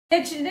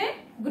Dear children,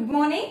 good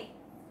morning.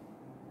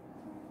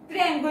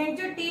 Today I am going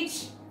to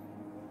teach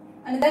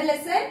another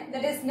lesson,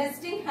 that is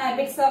nesting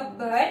habits of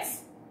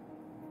birds.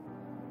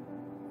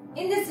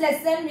 In this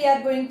lesson we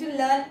are going to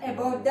learn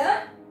about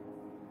the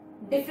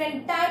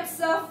different types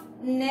of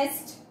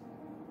nest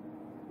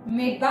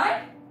made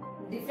by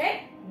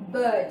different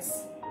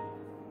birds.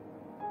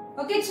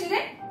 Okay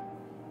children,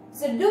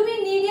 so do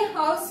we need a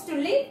house to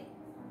live?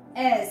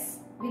 Yes,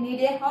 we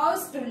need a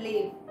house to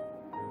live.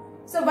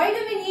 So why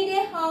do we need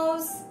a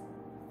house?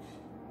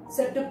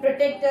 So to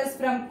protect us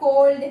from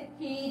cold,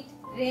 heat,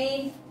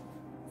 rain,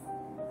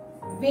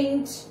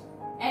 wind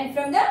and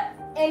from the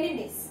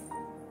enemies.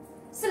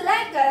 So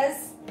like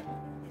us,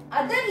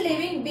 other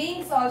living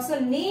beings also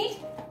need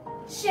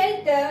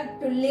shelter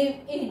to live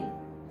in.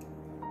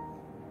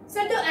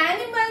 So do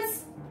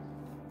animals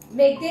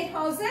make their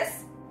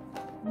houses?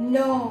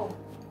 No.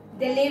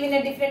 They live in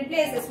a different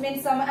places.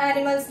 Means some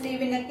animals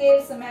live in a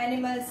cave, some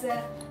animals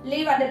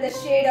live under the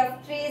shade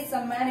of trees,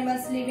 some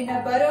animals live in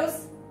a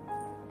burrows,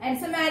 and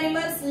some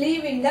animals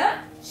live in the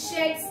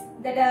sheds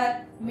that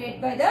are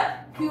made by the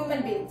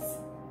human beings.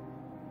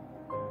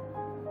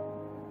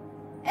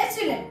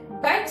 Excellent.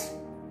 But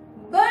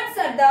birds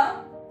are the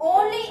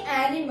only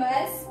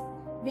animals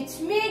which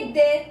make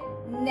their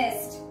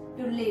nest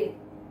to live.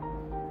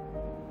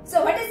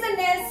 So what is a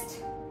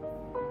nest?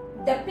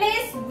 The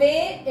place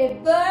where a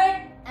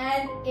bird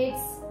and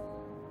its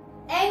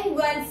young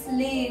ones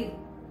live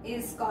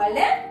is called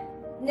a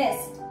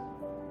nest.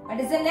 What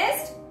is a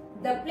nest?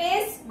 The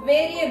place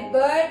where a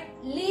bird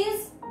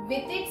lives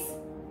with its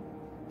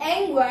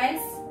young ones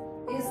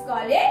is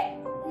called a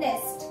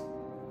nest.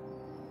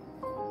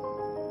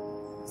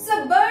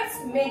 So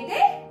birds make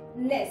a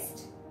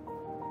nest.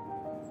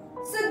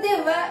 So when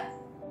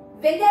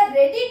they are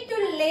ready to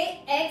lay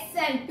eggs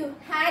and to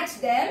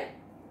hatch them,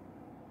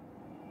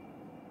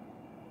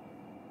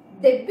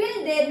 they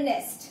build their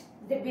nest.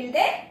 They build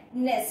a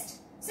nest.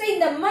 So in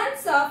the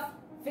months of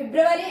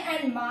February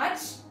and March,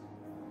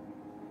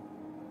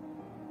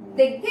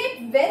 they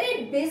get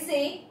very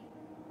busy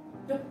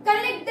to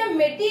collect the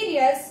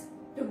materials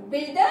to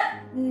build the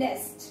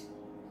nest.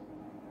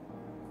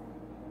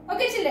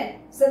 Okay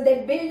children, so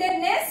they build a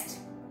nest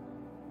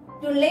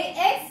to lay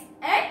eggs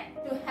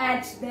and to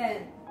hatch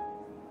them.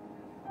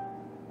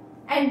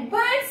 And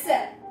birds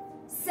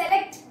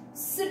select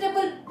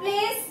suitable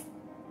place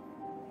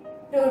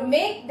to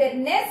make their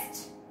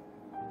nest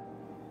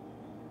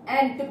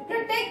and to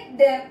protect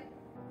the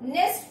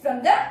nest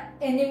from the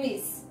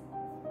enemies.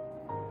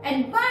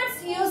 And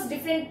birds use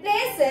different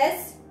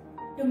places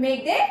to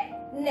make their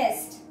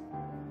nest.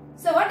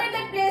 So what are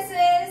the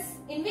places?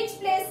 In which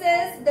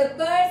places the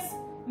birds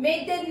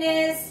make their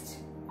nest?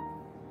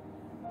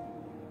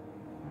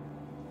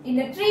 In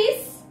the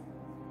trees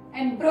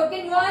and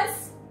broken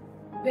walls,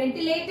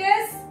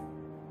 ventilators,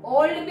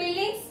 old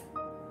buildings,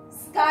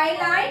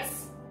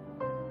 skylights,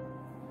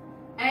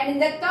 and in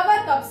the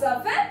cover cups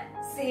of a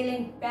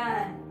ceiling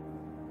fan.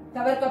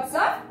 Cover cups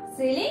of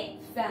ceiling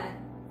fan.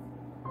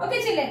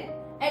 Okay children.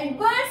 And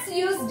birds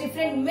use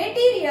different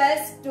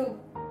materials to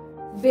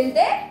build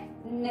their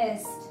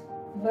nest.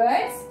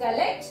 Birds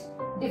collect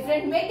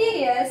different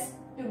materials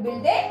to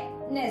build their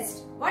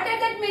nest. What are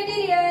that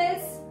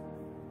materials?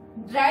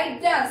 Dried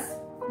grass,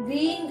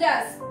 green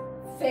grass,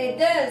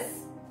 feathers,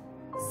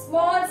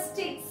 small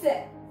sticks,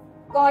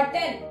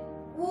 cotton,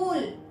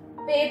 wool,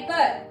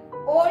 paper,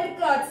 old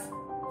cloths,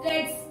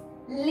 threads,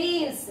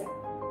 leaves.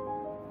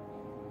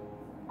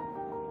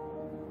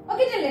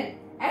 Okay children.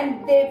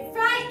 And they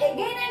fly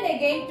again and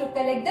again to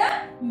collect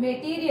the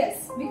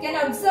materials. We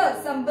can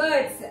observe some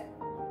birds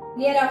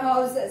near our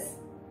houses.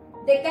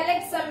 They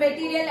collect some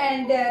material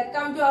and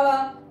come to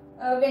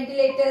our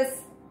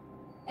ventilators.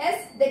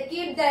 Yes, they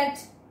keep that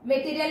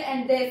material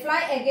and they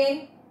fly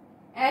again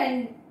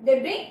and they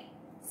bring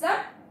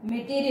some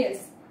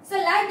materials. So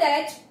like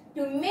that,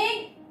 to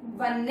make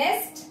one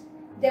nest,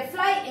 they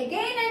fly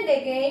again and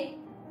again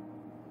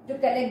to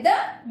collect the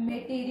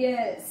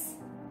materials.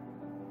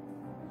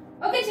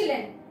 Okay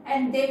children,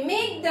 and they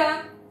make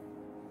the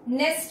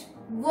nest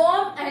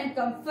warm and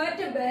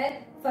comfortable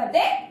for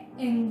their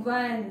young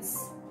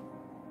ones.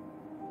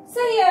 So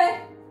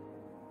here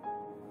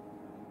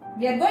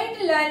we are going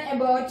to learn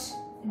about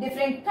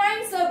different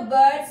kinds of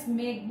birds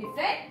make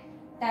different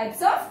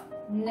types of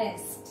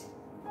nest.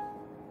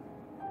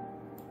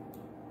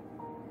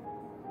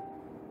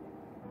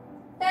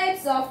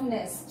 Types of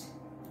nest.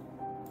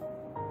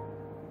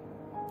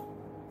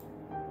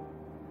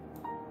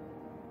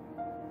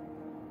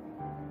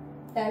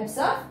 Types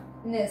of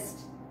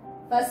nest.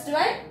 First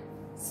one,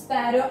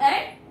 sparrow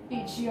and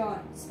pigeon.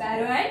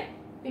 Sparrow and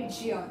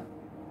pigeon.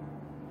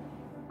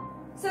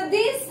 So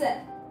these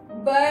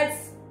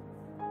birds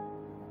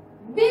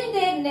build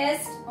their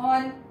nest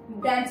on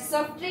branches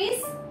of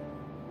trees,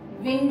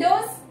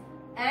 windows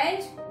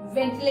and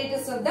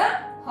ventilators of the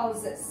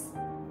houses.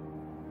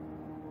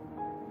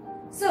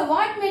 So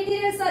what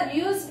materials are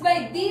used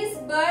by these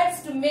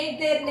birds to make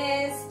their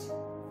nest?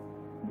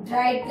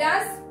 Dried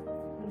grass,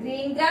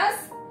 green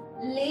grass,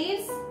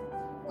 leaves,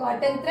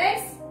 cotton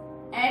threads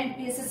and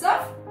pieces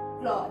of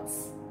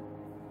cloths.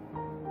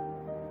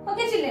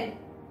 Okay children,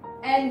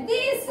 and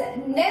these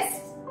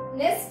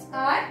nests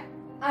are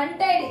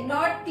untidy,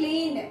 not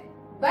clean,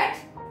 but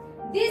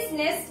these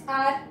nests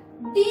are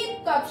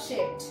deep cup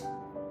shaped,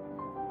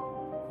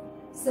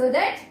 so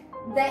that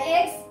the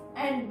eggs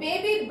and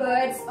baby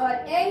birds or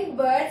young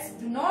birds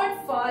do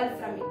not fall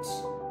from it.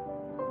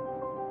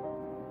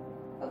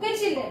 Okay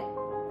children,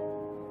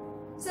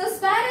 so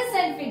sparrows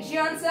and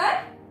pigeons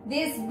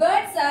these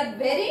birds are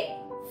very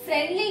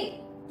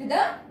friendly to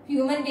the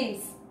human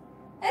beings.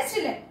 Yes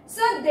children,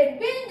 so they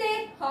build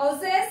their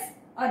houses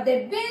or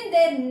they build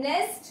their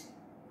nest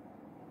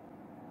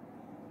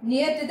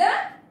near to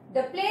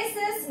the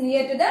places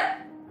near to the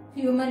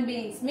human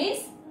beings,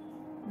 means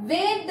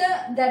where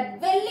the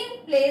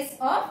dwelling place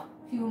of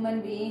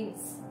human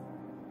beings.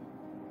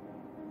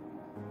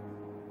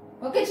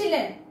 Okay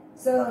children,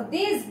 so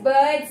these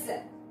birds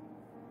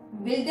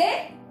build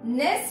their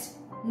nest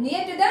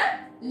near to the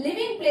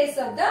living place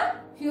of the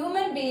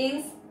human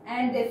beings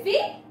and they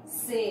feel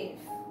safe.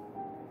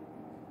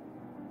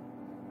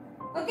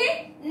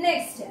 Okay,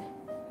 next,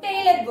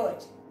 tailored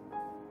bird.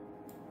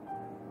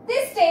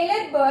 This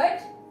tailored bird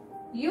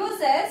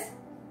uses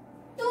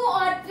 2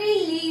 or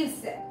 3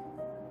 leaves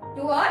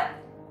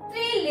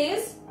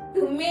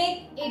to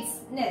make its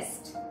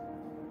nest.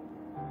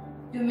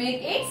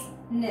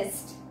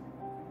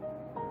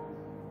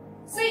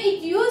 So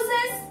it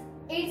uses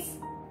its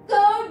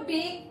curved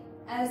beak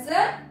as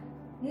a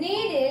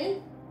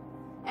needle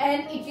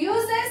and it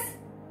uses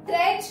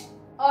thread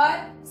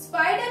or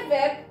spider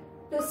web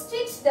to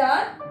stitch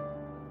the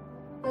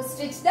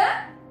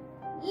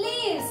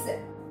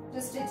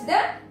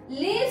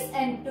leaves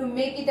and to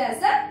make it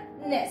as a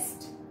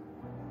nest.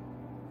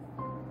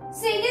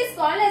 So it is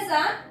called as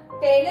a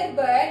tailored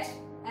bird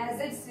as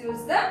it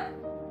uses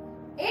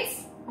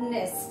its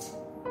nest.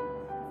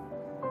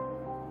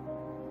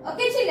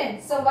 Okay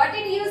children, so what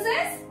it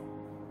uses?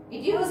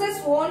 It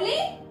uses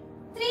only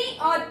 3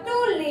 or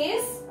 2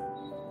 leaves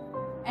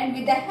and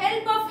with the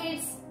help of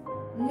its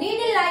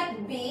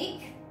needle-like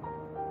beak,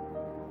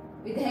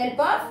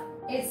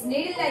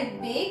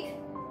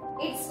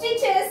 it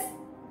stitches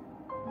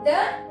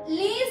the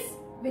leaves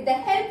with the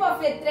help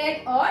of a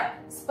thread or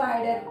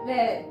spider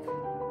web.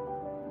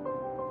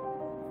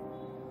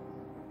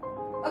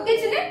 Okay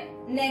children,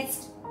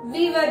 next,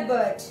 weaver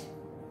bird.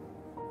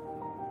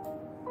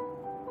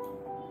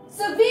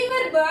 So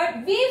weaver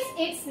bird weaves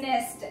its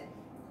nest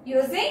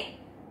using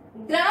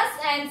grass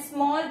and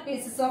small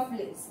pieces of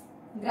leaves.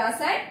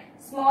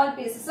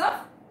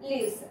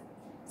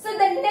 So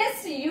the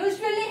nest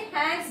usually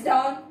hangs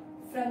down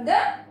from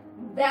the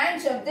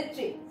branch of the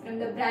tree.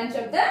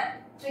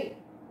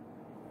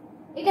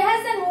 It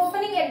has an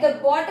opening at the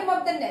bottom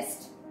of the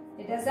nest.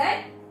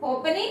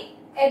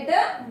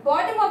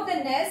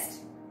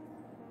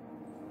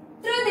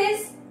 Through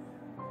this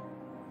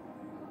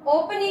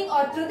opening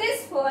or through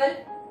this hole,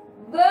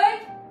 bird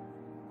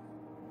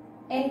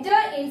enter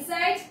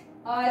inside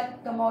or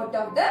come out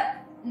of the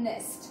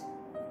nest.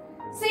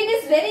 So it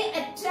is very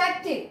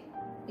attractive.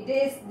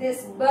 The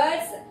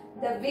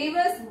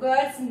weaver's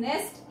bird's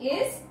nest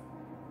is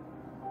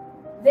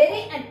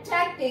very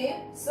attractive,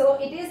 so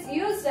it is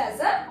used as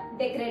a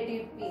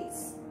decorative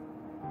piece.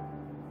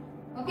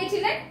 Okay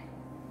children?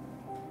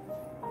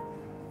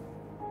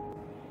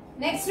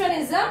 Next one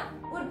is a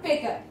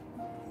woodpecker.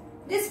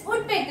 This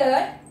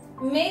woodpecker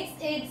makes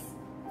its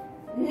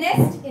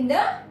nest in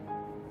the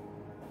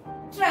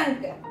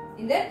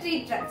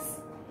tree trunks.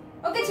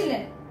 Okay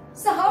children,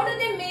 so how do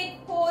they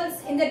make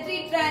holes in the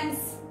tree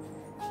trunks?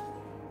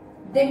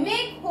 They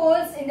make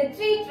holes in the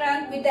tree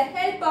trunk with the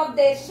help of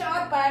their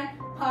sharp and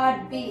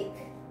hard beak.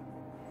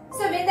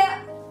 So when the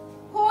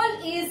hole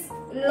is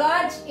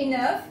large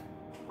enough,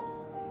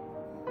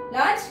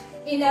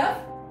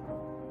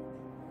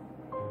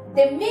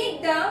 they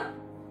make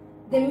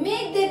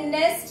the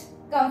nest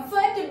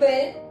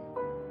comfortable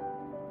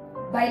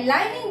by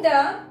lining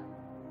the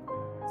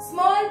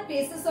small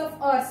pieces of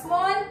or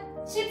small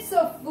chips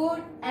of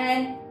wood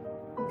and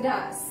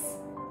grass.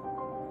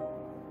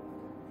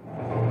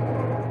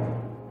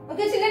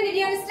 Okay children, did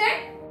you understand?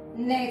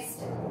 Next,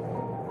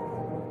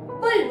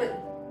 bulbul.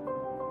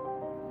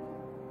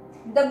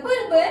 The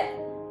bulbul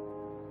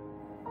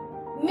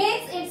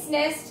makes its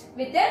nest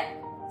with a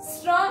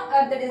straw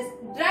that is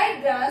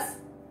dried grass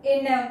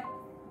in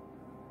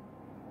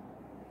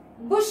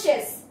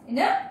bushes,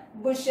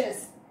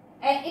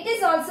 and it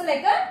is also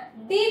like a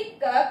deep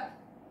cup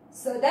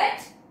so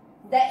that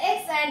the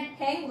eggs and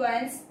young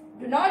ones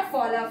do not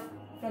fall off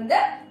from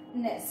the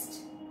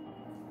nest.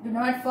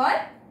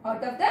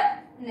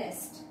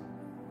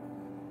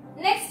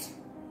 Next,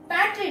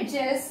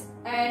 partridges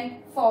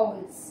and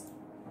fowls.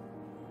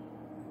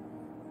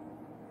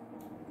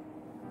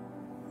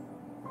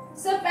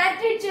 So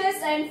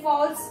partridges and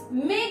fowls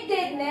make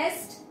their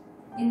nest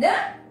in the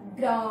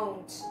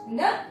ground.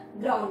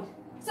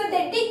 So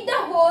they dig the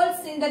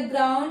holes in the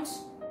ground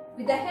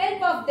with the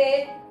help of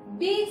their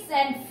beaks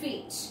and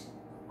feet.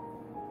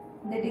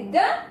 They dig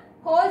the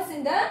holes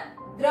in the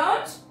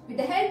ground with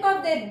the help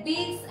of their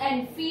beaks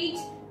and feet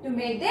to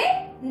make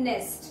their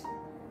nest.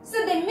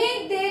 So they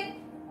make their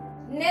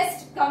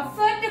nest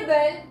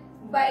comfortable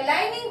by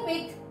lining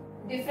with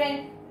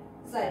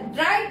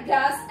dried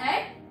grass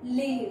and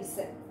leaves.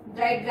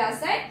 Dried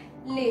grass and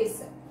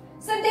leaves.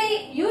 So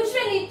they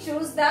usually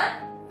choose the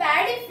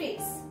paddy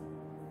fields.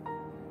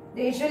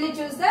 They usually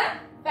choose the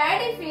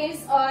paddy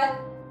fields or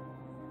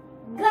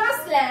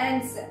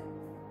grasslands.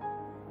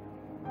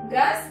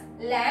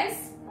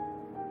 Grasslands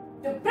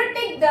to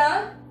protect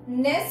the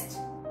nest,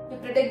 to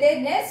protect their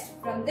nest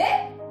from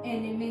their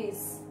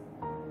enemies,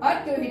 or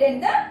to hidden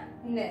the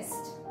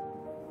nest.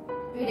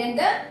 Hidden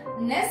the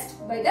nest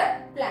by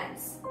the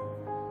plants.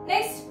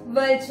 Next,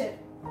 vulture.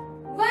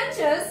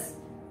 Vultures,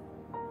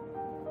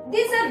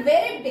 these are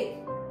very big.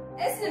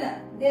 Yes, Nana?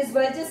 These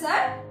vultures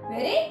are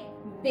very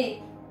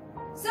big.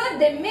 So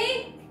they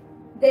make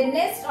their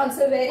nest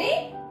also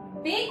very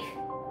big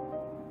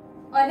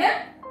on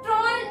a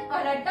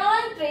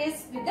tall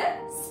trees with the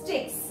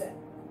sticks.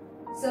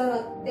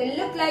 So they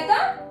look like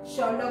a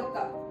shallow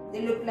cup.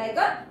 They look like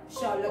a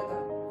shallow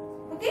cup.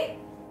 Okay.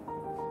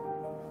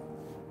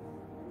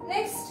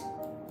 Next,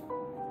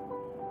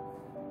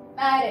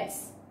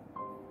 parrots.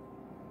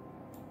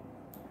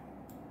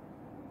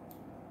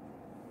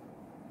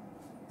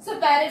 So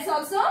parrots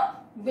also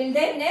build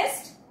their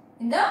nest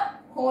in the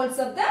holes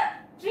of the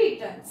tree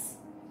trunks.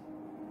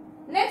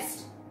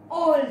 Next,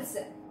 owls.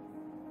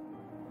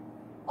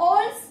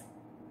 Owls,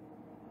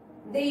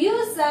 they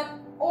use up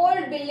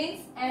old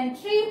buildings and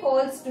tree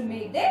holes to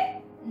make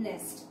their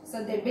nest.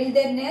 So they build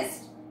their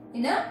nest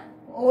in a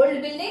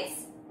old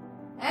buildings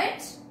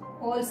and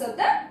holes of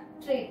the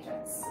tree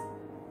trunks.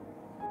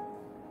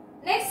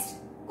 Next,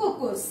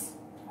 cuckoos.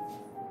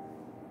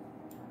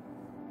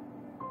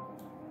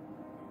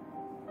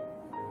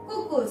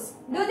 Cuckoos,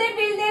 do they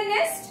build their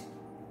nest?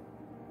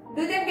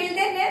 Do they build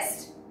their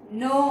nest?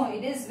 No,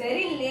 it is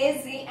very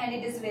lazy and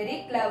it is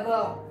very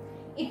clever.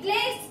 It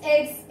lays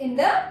eggs in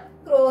the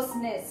crow's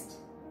nest.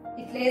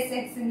 It lays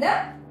eggs in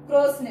the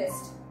crow's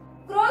nest.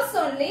 Crows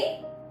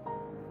only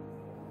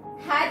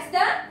hatch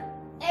the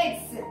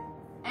eggs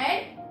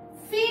and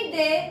feed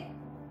their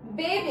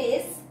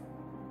babies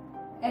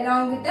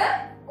along with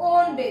their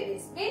own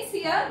babies. Means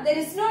here there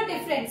is no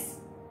difference.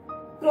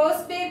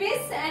 Crow's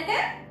babies and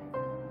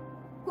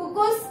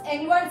cuckoo's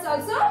young ones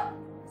also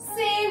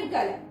same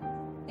color.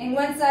 Young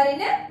ones are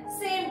in a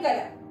same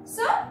color.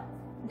 So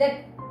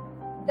the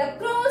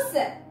crows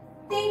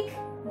think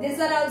these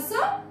are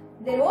also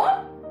their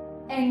own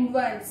young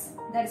ones.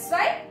 That's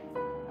why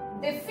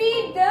they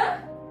feed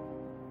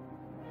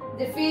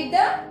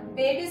the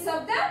babies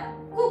of the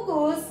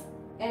cuckoos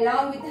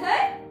along with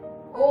her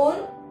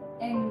own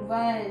young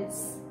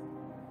ones.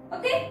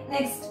 Okay,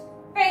 next,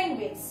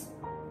 penguins.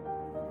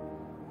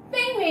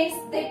 Penguins,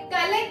 they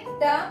collect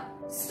the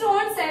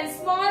stones and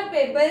small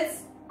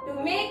pebbles to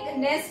make a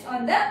nest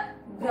on the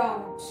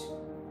ground.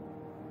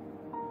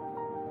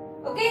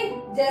 Okay,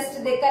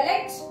 just they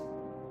collect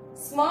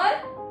small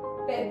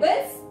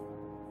pebbles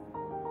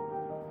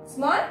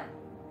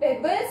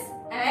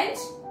and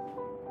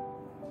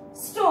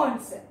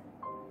stones.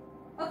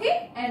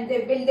 Okay, and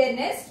they build their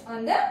nest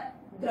on the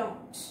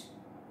ground.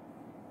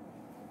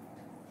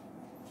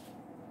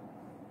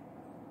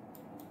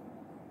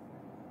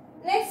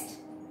 Next,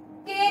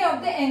 care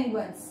of the young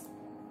ones.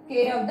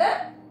 Care of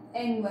the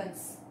young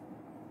ones.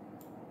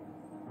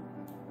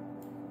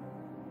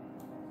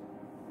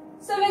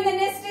 So when the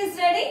nest is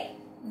ready,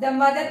 the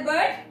mother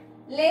bird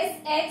lays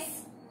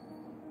eggs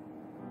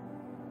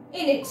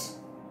in it.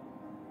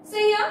 So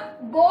here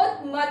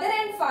both mother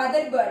and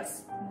father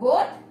birds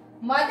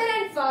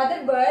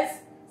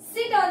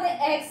sit on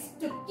the eggs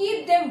to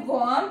keep them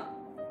warm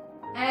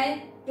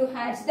and to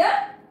hatch the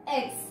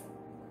eggs.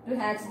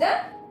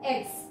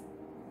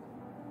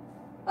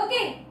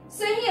 Okay,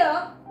 so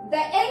here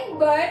the young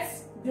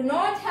birds do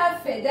not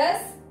have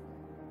feathers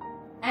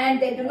and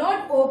they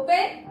cannot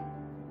open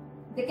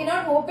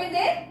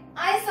their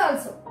eyes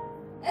also.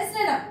 Yes,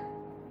 Nana?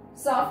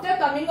 So after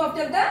coming out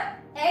of the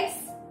eggs,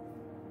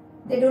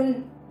 they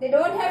don't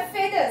have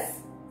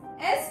feathers.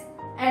 Yes,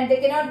 and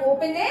they cannot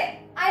open their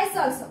eyes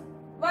also.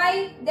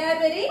 Why? They are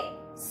very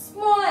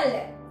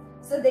small.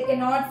 So they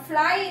cannot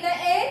fly in the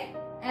air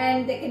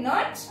and they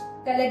cannot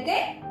collect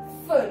their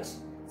food.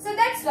 So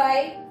that's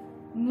why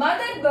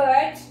mother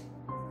bird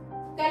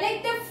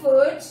collect the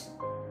food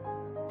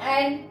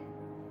and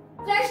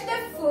crush the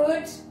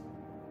food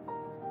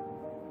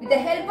with the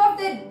help of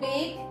their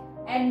beak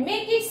and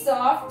make it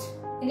soft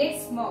in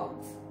its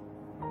mouth.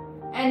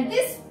 And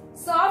this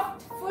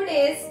soft food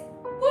is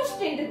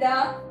pushed into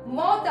the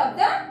mouth of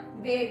the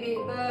baby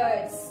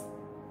birds.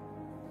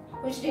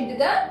 Pushed into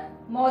the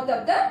mouth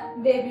of the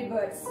baby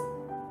birds.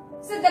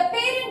 So the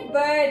parent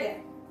bird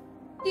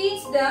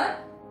teach the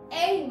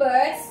young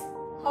birds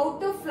how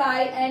to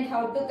fly and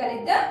how to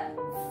collect the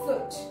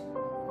food.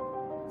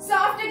 So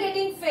after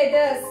getting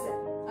feathers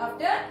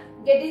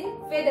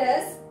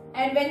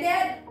and when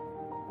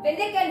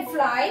they can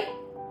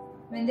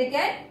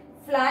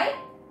fly,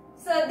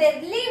 so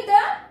they leave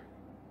the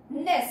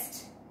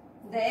nest.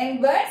 The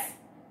young birds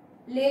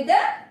leave the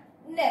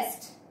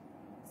nest.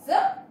 So,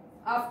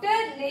 after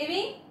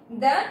leaving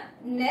the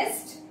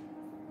nest,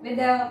 when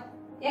the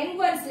young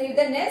ones leave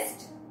the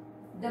nest,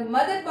 the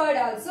mother bird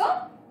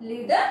also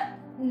leave the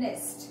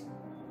nest.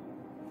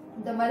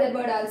 The mother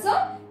bird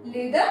also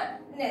leave the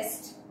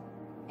nest.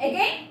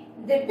 Again,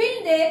 they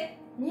build their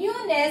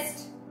new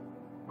nest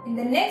in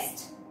the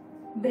next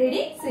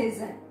breeding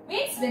season.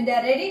 Means when they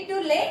are ready to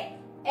lay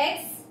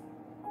eggs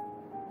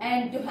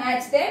and to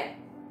hatch them.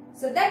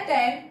 So that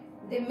time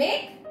they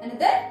make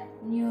another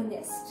new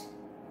nest.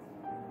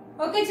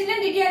 Okay children,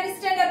 did you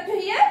understand up to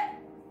here?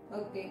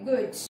 Okay, good.